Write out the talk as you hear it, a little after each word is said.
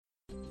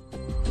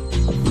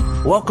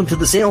Welcome to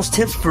the Sales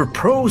Tips for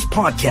Pros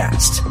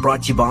podcast,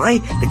 brought to you by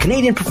the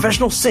Canadian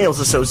Professional Sales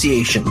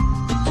Association.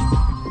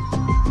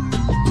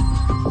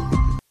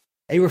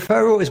 A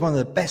referral is one of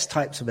the best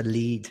types of a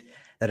lead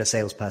that a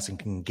salesperson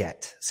can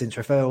get, since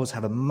referrals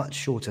have a much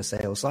shorter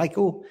sales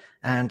cycle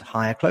and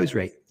higher close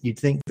rate. You'd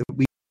think that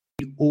we'd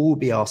all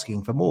be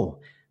asking for more,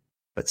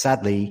 but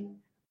sadly,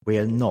 we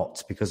are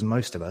not, because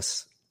most of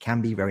us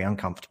can be very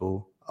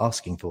uncomfortable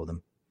asking for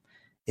them.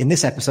 In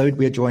this episode,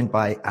 we are joined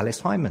by Alice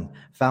Hyman,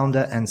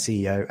 founder and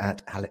CEO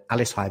at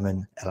Alice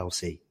Hyman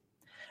LLC.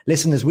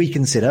 Listen as we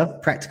consider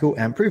practical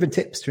and proven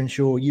tips to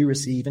ensure you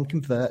receive and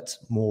convert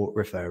more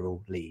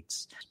referral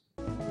leads.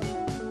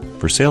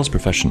 For sales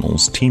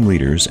professionals, team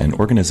leaders, and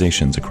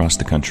organizations across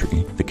the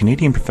country, the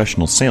Canadian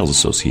Professional Sales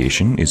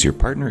Association is your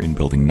partner in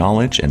building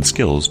knowledge and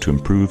skills to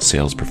improve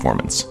sales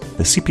performance.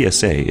 The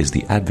CPSA is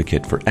the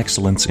advocate for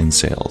excellence in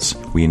sales.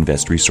 We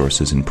invest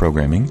resources in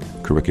programming,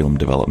 curriculum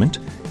development,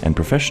 and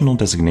professional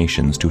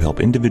designations to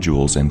help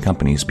individuals and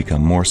companies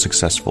become more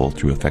successful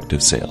through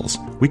effective sales.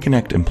 We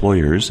connect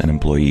employers and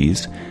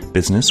employees,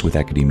 business with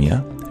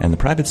academia, and the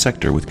private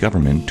sector with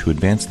government to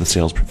advance the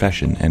sales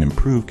profession and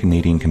improve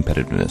Canadian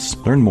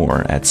competitiveness. Learn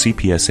more at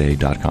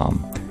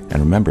cpsa.com. And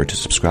remember to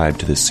subscribe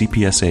to the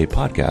CPSA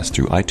podcast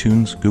through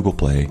iTunes, Google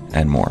Play,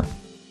 and more.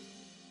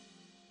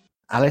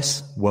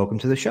 Alice, welcome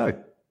to the show.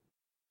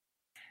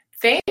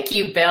 Thank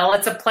you, Bill.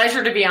 It's a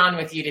pleasure to be on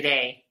with you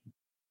today.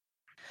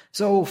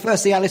 So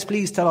firstly, Alice,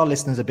 please tell our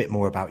listeners a bit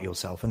more about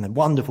yourself and the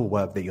wonderful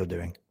work that you're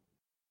doing.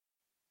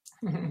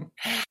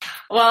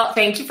 Well,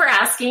 thank you for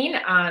asking.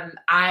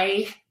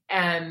 I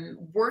am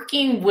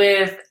working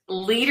with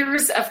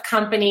leaders of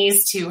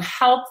companies to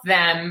help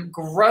them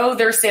grow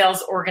their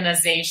sales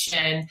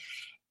organization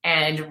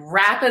and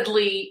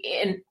rapidly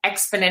and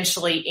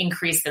exponentially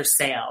increase their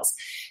sales.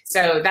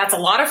 So that's a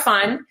lot of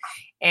fun.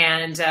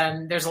 And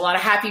there's a lot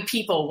of happy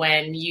people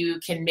when you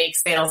can make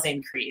sales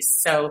increase.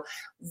 So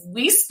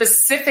we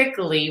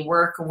specifically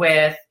work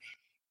with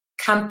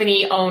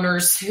company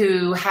owners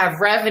who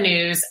have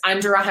revenues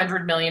under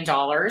 $100 million.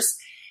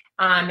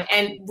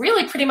 And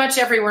really pretty much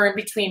everywhere in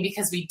between,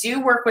 because we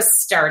do work with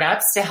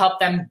startups to help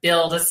them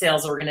build a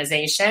sales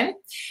organization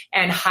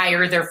and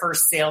hire their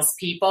first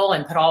salespeople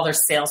and put all their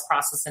sales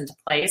process into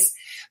place.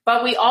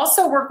 But we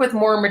also work with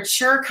more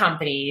mature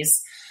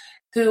companies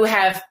who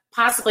have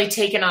possibly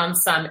taken on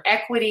some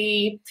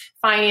equity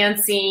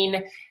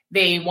financing.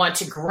 They want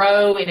to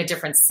grow in a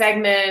different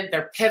segment.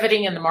 They're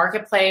pivoting in the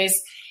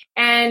marketplace.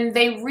 And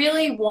they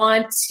really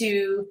want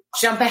to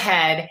jump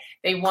ahead.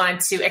 They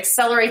want to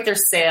accelerate their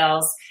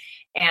sales.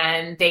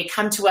 And they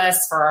come to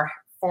us for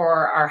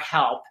our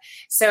help.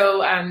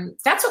 So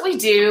that's what we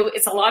do.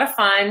 It's a lot of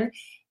fun.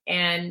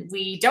 And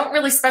we don't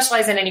really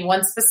specialize in any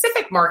one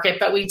specific market,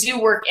 but we do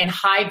work in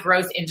high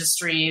growth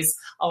industries,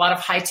 a lot of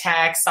high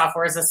tech,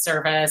 software as a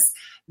service,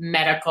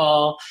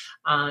 medical,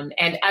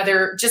 and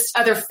other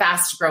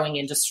fast growing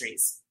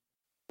industries.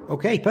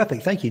 Okay,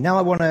 perfect. Thank you. Now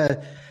I want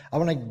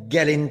to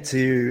get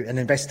into and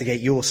investigate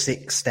your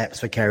 6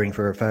 steps for caring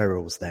for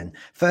referrals then.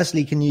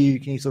 Firstly, can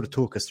you sort of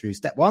talk us through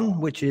step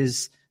 1, which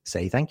is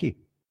say thank you?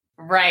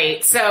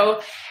 Right.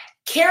 So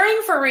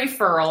caring for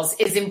referrals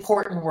is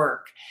important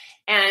work.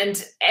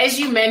 And as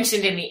you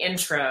mentioned in the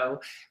intro,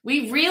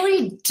 we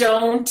really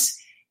don't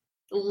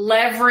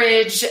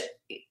leverage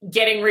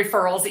getting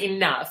referrals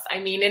enough. I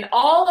mean, in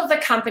all of the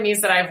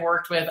companies that I've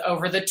worked with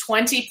over the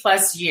 20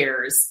 plus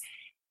years,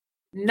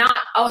 not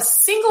a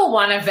single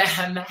one of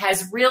them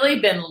has really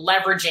been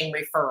leveraging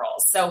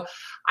referrals. So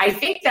I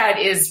think that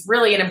is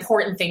really an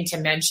important thing to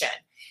mention.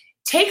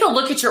 Take a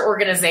look at your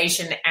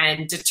organization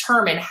and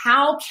determine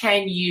how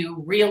can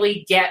you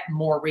really get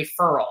more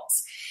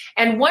referrals.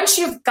 And once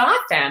you've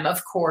got them,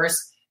 of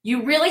course,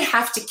 you really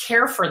have to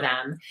care for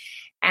them.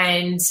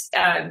 And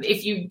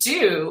if you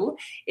do,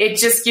 it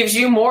just gives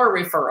you more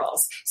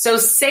referrals. So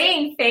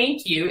saying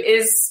thank you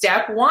is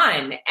step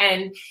 1.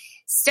 And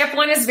step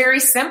 1 is very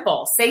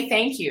simple. Say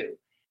thank you.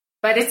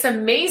 But it's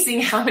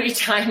amazing how many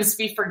times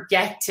we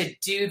forget to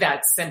do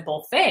that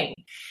simple thing.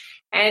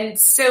 And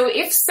so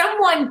if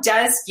someone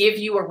does give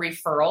you a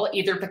referral,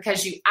 either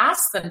because you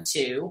ask them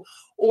to,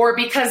 or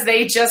because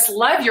they just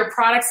love your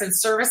products and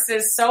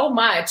services so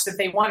much that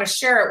they want to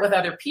share it with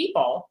other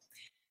people,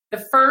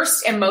 the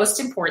first and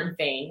most important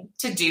thing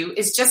to do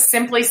is just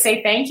simply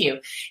say thank you.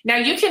 Now,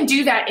 you can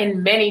do that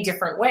in many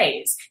different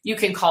ways. You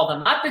can call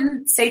them up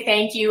and say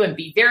thank you and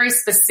be very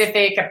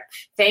specific,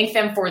 thank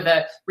them for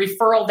the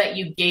referral that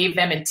you gave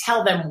them and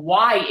tell them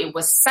why it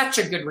was such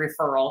a good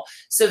referral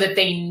so that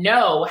they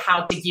know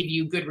how to give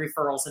you good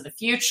referrals in the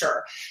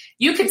future.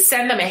 You could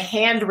send them a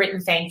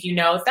handwritten thank you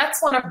note. That's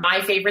one of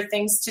my favorite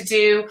things to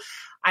do.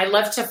 I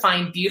love to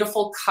find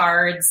beautiful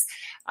cards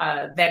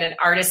that an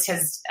artist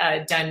has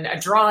done a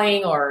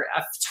drawing or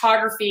a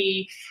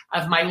photography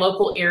of my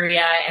local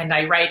area, and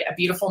I write a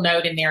beautiful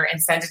note in there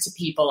and send it to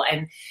people.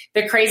 And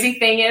the crazy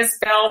thing is,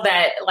 Bill,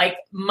 that like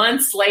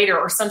months later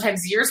or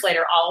sometimes years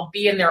later, I'll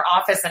be in their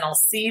office and I'll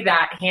see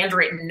that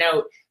handwritten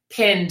note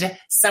pinned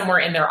somewhere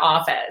in their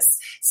office.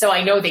 So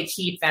I know they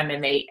keep them,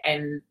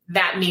 and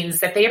that means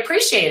that they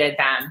appreciated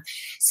them.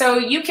 So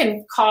you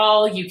can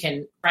call, you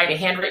can write a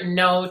handwritten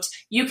note,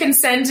 you can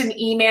send an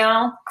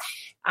email.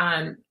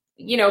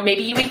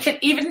 Maybe you could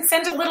even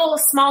send a little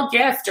small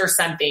gift or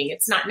something.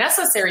 It's not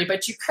necessary,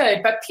 but you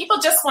could. But people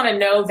just want to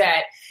know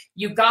that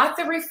you got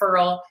the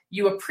referral,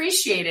 you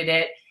appreciated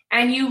it,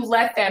 and you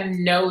let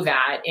them know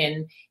that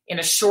in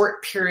a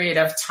short period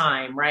of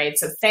time, right?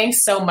 So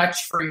thanks so much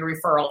for your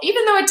referral.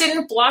 Even though it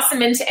didn't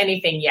blossom into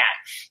anything yet,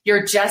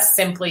 you're just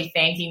simply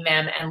thanking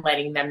them and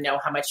letting them know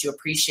how much you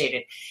appreciate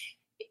it.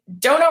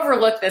 Don't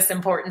overlook this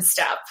important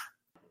step.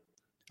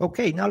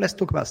 Okay, now let's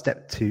talk about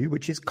step 2,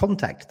 which is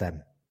contact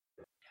them.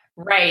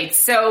 Right.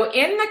 So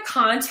in the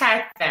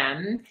contact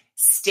them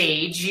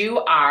stage, you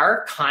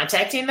are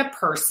contacting the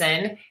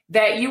person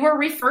that you were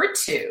referred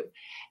to.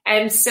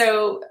 And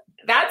so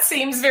that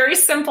seems very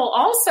simple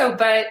also,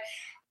 but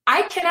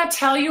I cannot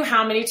tell you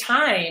how many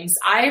times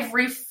I've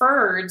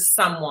referred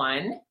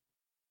someone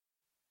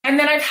and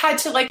then I've had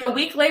to like a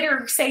week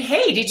later say,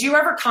 hey, did you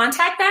ever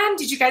contact them?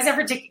 Did you guys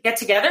ever get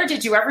together?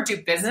 Did you ever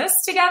do business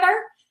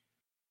together?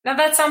 Now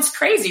that sounds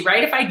crazy,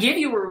 right? If I give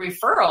you a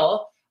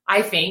referral,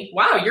 I think,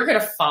 wow, you're going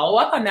to follow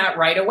up on that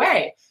right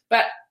away.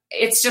 But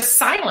it's just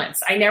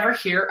silence. I never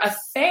hear a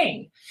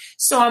thing.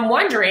 So I'm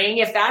wondering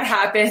if that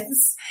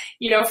happens,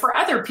 for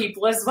other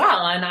people as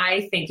well. And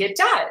I think it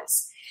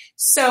does.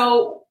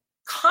 So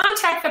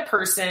contact the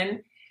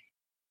person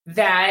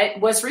that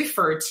was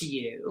referred to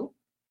you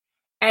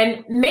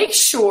and make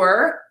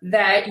sure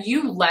that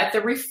you let the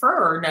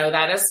referrer know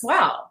that as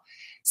well.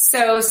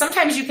 So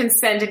sometimes you can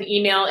send an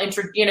email,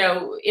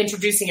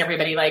 introducing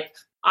everybody, like,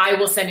 I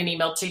will send an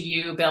email to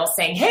you, Bill,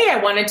 saying, hey,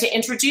 I wanted to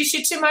introduce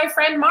you to my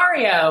friend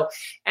Mario,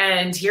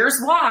 and here's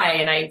why.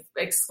 And I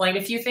explain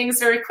a few things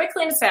very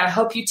quickly and say, I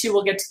hope you two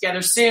will get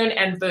together soon.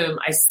 And boom,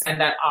 I send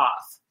that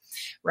off,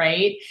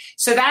 right?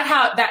 So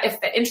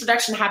if the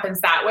introduction happens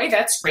that way,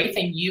 that's great.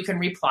 Then you can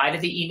reply to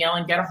the email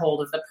and get a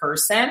hold of the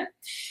person.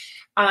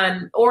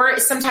 Or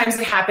sometimes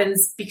it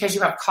happens because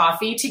you have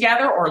coffee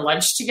together or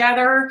lunch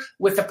together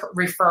with the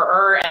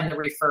referrer and the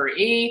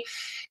referee.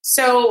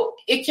 So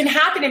it can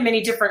happen in many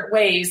different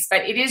ways,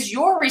 but it is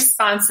your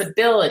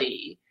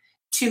responsibility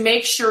to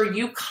make sure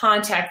you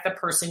contact the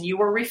person you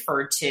were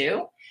referred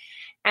to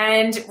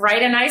and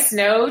write a nice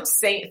note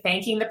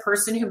thanking the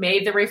person who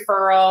made the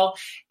referral,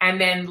 and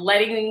then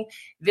letting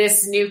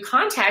this new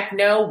contact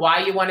know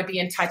why you want to be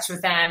in touch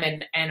with them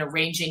and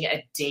arranging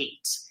a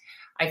date.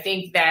 I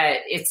think that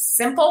it's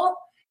simple,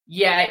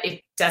 yet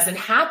it doesn't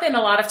happen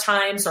a lot of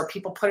times, or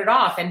people put it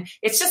off. And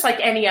it's just like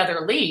any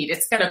other lead.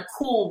 It's going to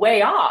cool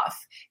way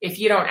off if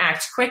you don't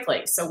act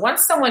quickly. So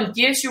once someone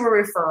gives you a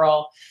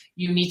referral,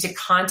 you need to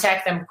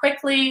contact them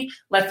quickly,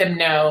 let them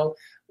know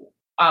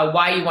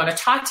why you want to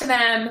talk to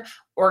them,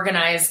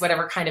 organize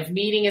whatever kind of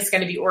meeting is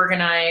going to be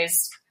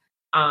organized,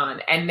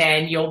 and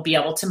then you'll be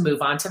able to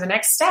move on to the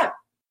next step.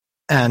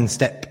 And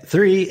step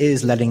 3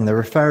 is letting the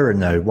referrer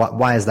know.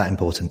 Why is that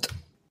important?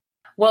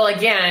 Well,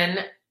 again,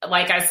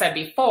 like I said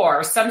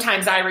before,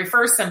 sometimes I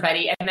refer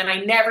somebody and then I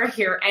never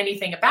hear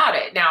anything about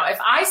it. Now, if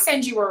I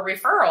send you a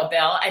referral,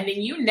 Bill, and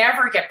then you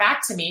never get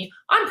back to me,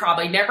 I'm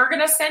probably never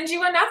going to send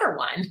you another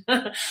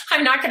one.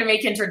 I'm not going to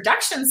make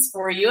introductions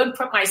for you and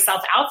put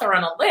myself out there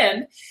on a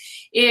limb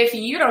if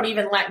you don't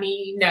even let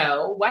me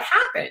know what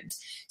happened.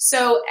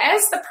 So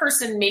as the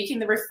person making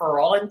the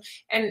referral,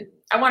 and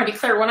I want to be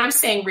clear, when I'm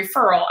saying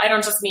referral, I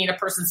don't just mean a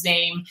person's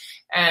name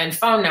and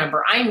phone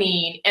number. I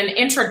mean an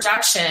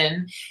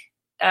introduction,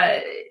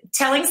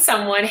 telling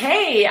someone,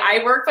 hey,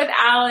 I work with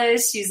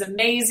Alice. She's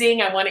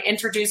amazing. I want to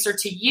introduce her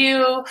to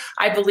you.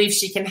 I believe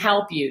she can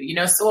help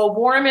you. So a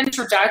warm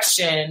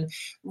introduction,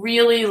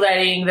 really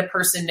letting the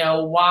person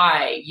know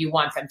why you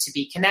want them to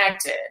be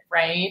connected,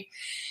 right?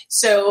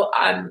 So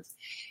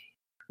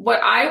what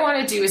I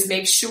want to do is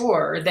make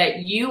sure that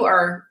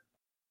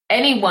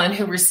anyone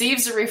who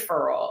receives a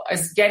referral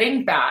is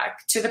getting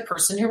back to the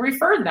person who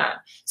referred them.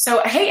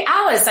 So, hey,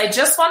 Alice, I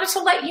just wanted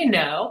to let you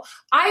know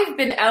I've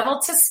been able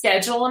to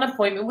schedule an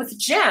appointment with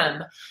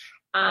Jim.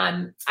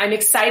 I'm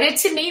excited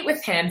to meet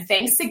with him.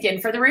 Thanks again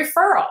for the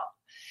referral.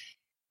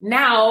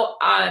 Now,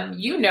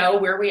 you know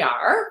where we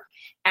are,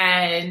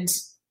 and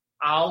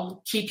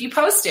I'll keep you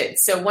posted.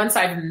 So once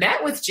I've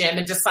met with Jim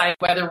and decide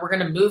whether we're going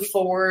to move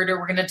forward or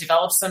we're going to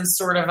develop some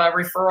sort of a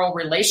referral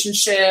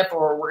relationship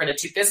or we're going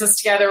to do business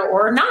together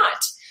or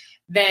not,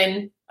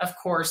 then, of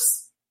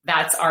course,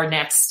 that's our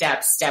next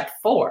step, step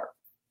 4.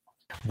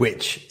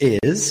 Which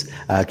is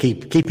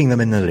keeping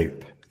them in the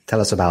loop. Tell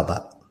us about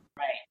that.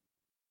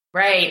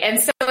 Right. And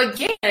so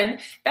again,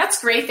 that's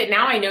great that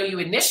now I know you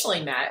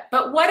initially met,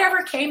 but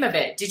whatever came of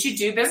it? Did you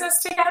do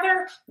business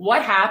together?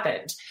 What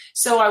happened?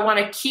 So I want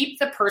to keep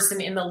the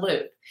person in the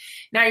loop.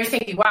 Now you're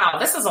thinking, wow,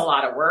 this is a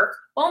lot of work.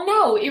 Well,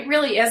 no, it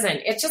really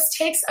isn't. It just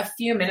takes a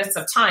few minutes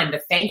of time. The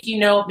thank you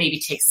note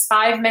maybe takes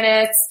 5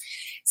 minutes.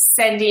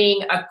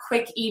 Sending a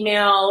quick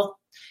email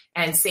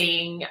and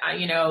saying,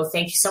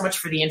 thank you so much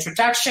for the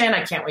introduction.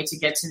 I can't wait to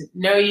get to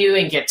know you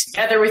and get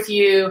together with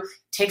you.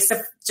 Takes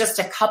just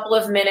a couple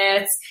of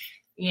minutes,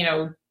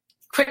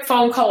 quick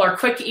phone call or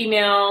quick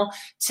email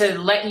to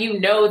let you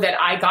know that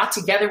I got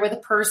together with a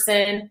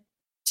person.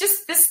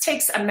 This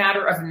takes a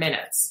matter of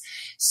minutes.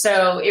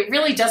 So it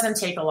really doesn't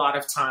take a lot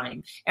of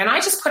time. And I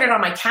just put it on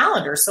my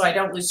calendar so I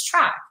don't lose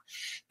track.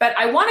 But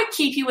I want to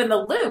keep you in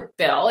the loop,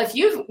 Bill. If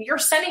you're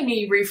sending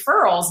me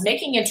referrals,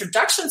 making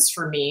introductions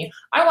for me,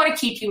 I want to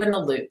keep you in the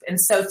loop.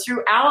 And so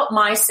throughout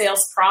my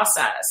sales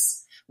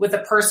process with the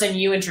person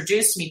you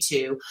introduced me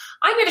to,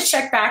 I'm going to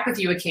check back with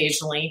you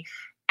occasionally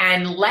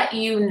and let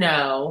you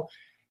know,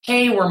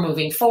 hey, we're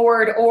moving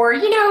forward, or,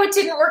 it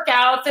didn't work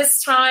out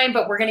this time,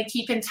 but we're going to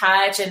keep in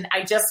touch. And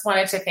I just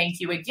wanted to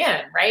thank you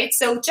again, right?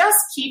 So just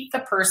keep the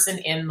person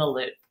in the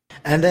loop.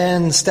 And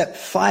then step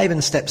 5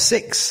 and step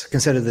 6,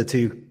 consider the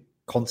two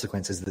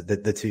consequences,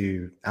 the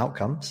two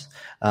outcomes.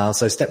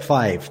 So step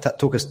 5,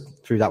 talk us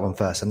through that one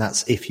first, and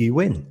that's if you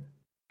win.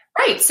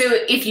 Right. So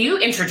if you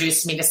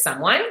introduce me to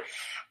someone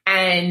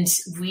and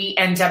we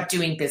end up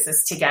doing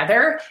business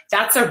together,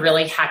 that's a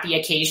really happy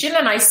occasion.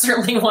 And I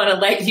certainly want to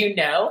let you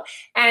know.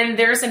 And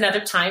there's another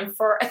time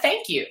for a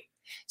thank you.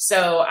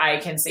 So I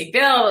can say,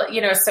 Bill,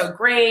 so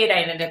great.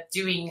 I ended up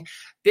doing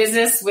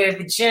business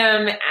with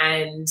Jim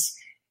and,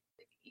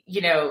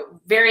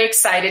 very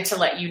excited to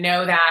let you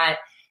know that.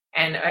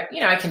 And,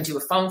 I can do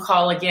a phone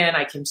call again.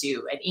 I can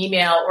do an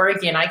email, or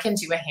again, I can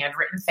do a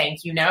handwritten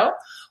thank you note,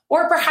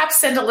 or perhaps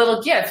send a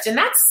little gift. And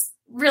that's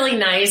really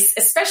nice,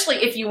 especially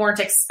if you weren't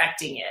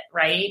expecting it,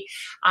 right?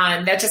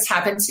 That just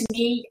happened to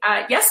me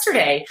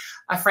yesterday.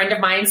 A friend of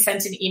mine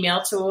sent an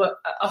email to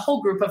a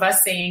whole group of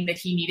us saying that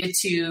he needed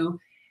to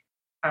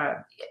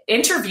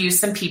interview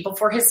some people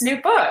for his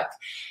new book.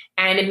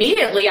 And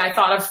immediately I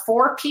thought of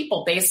 4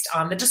 people based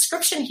on the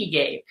description he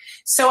gave.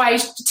 So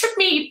it took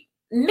me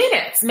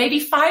minutes, maybe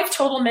 5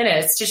 total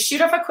minutes, to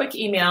shoot off a quick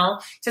email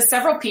to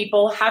several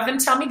people, have them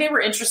tell me they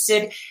were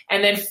interested,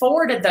 and then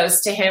forwarded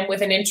those to him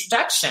with an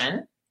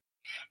introduction.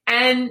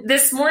 And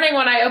this morning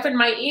when I opened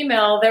my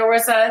email, there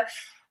was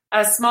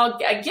a small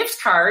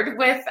gift card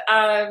with,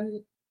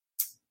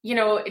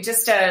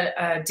 just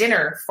a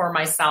dinner for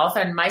myself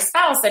and my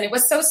spouse. And it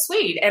was so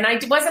sweet. And I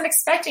wasn't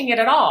expecting it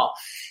at all.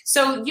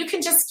 So you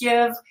can just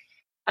give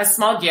a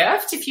small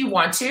gift if you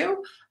want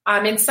to.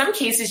 In some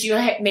cases, you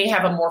may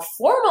have a more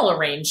formal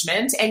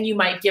arrangement, and you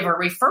might give a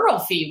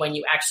referral fee when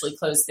you actually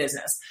close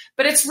business.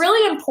 But it's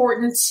really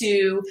important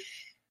to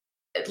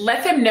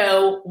let them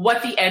know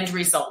what the end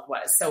result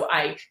was. So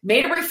I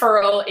made a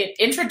referral, it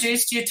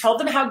introduced you, told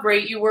them how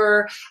great you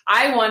were.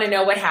 I want to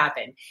know what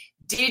happened.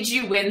 Did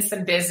you win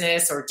some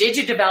business, or did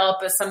you develop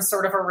some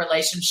sort of a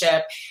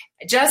relationship?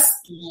 Just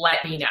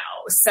let me know.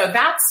 So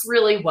that's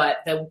really what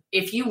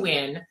if you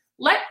win,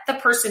 let the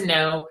person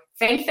know,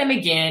 thank them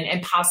again,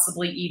 and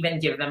possibly even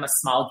give them a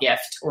small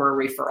gift or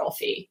a referral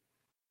fee.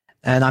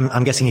 And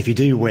I'm guessing if you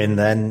do win,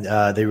 then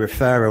the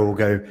referrer will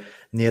go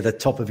near the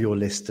top of your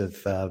list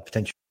of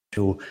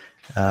potential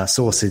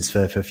sources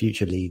for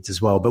future leads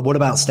as well. But what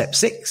about step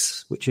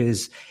 6, which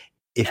is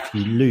if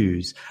you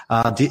lose?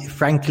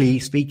 Frankly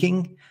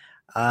speaking,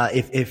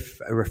 if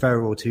a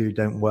referral or two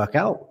don't work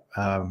out,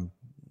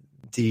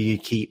 do you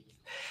keep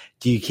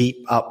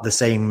up the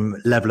same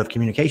level of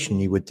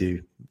communication you would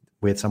do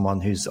with someone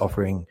who's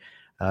offering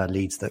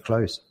leads that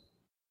close?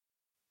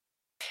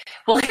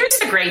 Well, here's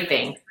the great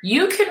thing.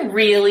 You can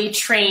really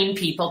train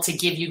people to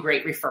give you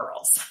great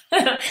referrals.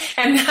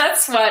 And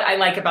that's what I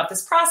like about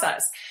this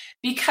process.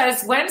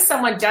 Because when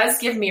someone does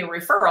give me a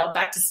referral,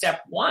 back to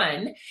step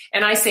 1,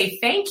 and I say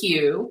thank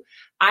you,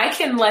 I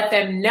can let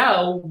them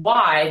know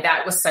why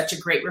that was such a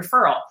great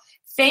referral.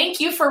 Thank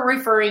you for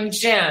referring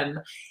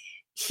Jim.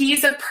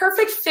 He's a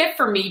perfect fit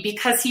for me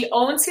because he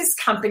owns his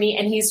company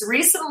and he's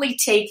recently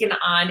taken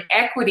on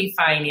equity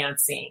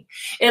financing.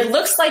 It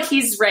looks like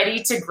he's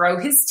ready to grow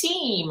his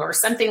team or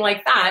something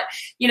like that.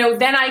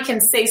 Then I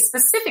can say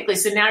specifically,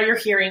 so now you're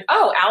hearing,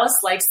 oh, Alice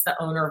likes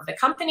the owner of the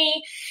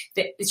company.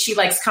 She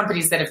likes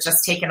companies that have just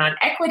taken on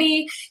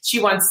equity. She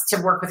wants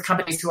to work with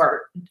companies who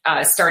are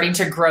starting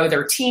to grow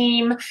their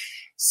team.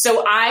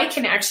 So I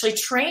can actually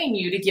train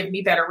you to give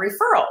me better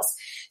referrals.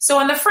 So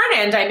on the front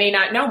end, I may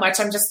not know much.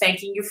 I'm just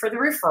thanking you for the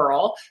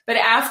referral. But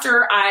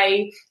after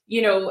I,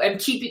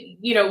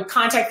 am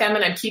contact them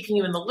and I'm keeping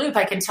you in the loop,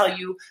 I can tell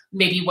you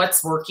maybe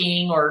what's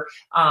working or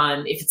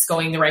if it's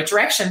going the right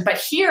direction. But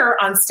here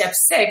on step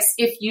 6,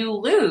 if you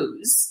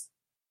lose,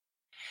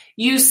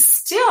 you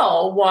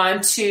still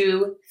want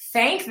to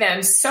thank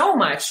them so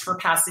much for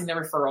passing the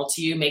referral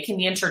to you, making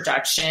the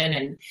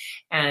introduction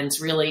and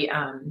really,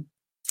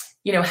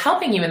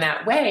 helping you in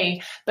that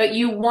way, but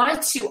you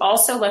want to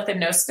also let them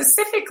know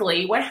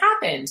specifically what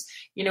happened.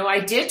 I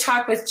did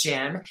talk with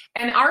Jim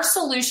and our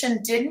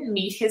solution didn't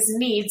meet his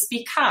needs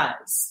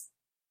because.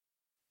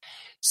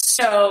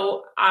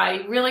 So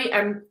I really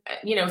am,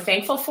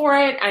 thankful for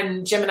it.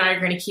 And Jim and I are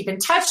going to keep in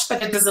touch,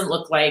 but it doesn't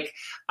look like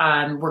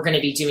we're going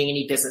to be doing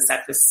any business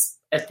at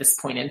this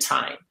point in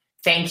time.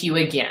 thank you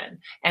again,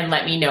 and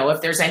let me know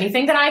if there's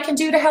anything that I can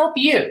do to help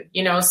you,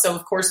 so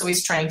of course,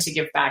 always trying to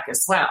give back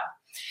as well.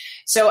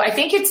 So I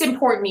think it's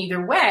important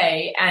either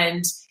way.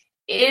 And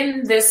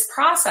in this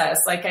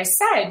process, like I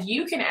said,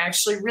 you can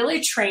actually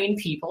really train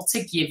people to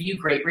give you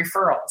great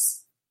referrals.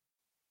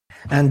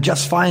 And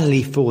just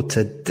finally for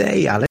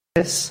today,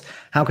 Alice,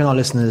 how can our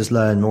listeners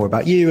learn more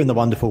about you and the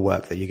wonderful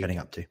work that you're getting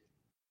up to?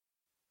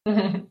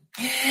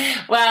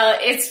 Well,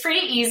 it's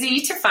pretty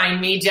easy to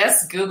find me.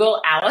 Just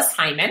Google Alice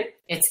Heiman.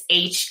 It's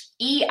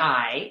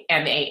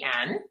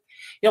Heiman.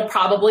 You'll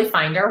probably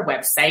find our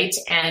website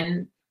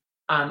and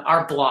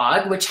our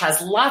blog, which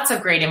has lots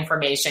of great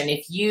information.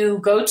 If you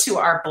go to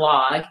our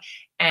blog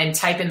and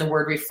type in the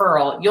word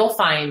referral, you'll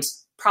find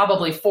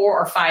probably 4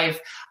 or 5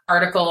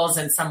 articles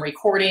and some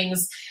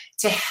recordings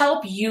to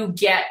help you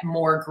get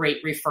more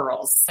great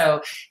referrals.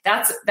 So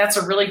that's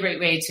a really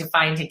great way to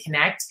find and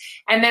connect.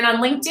 And then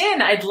on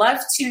LinkedIn, I'd love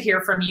to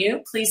hear from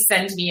you. Please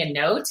send me a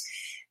note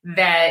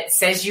that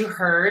says you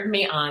heard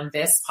me on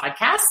this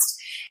podcast.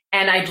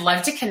 And I'd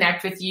love to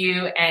connect with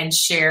you and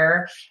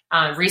share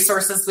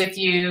resources with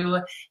you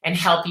and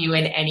help you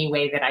in any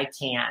way that I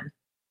can.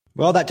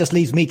 Well, that just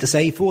leaves me to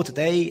say for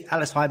today,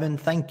 Alice Heiman,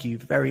 thank you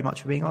very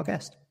much for being our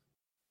guest.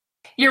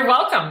 You're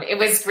welcome. It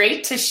was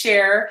great to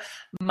share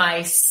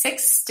my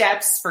 6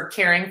 steps for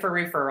caring for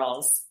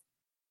referrals.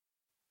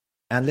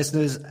 And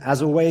listeners,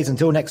 as always,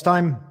 until next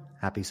time,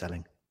 happy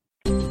selling.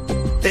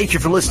 Thank you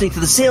for listening to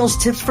the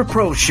Sales Tips for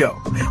Pros show.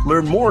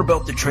 Learn more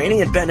about the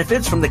training and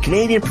benefits from the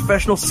Canadian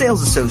Professional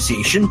Sales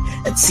Association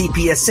at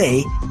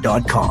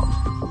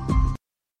cpsa.com.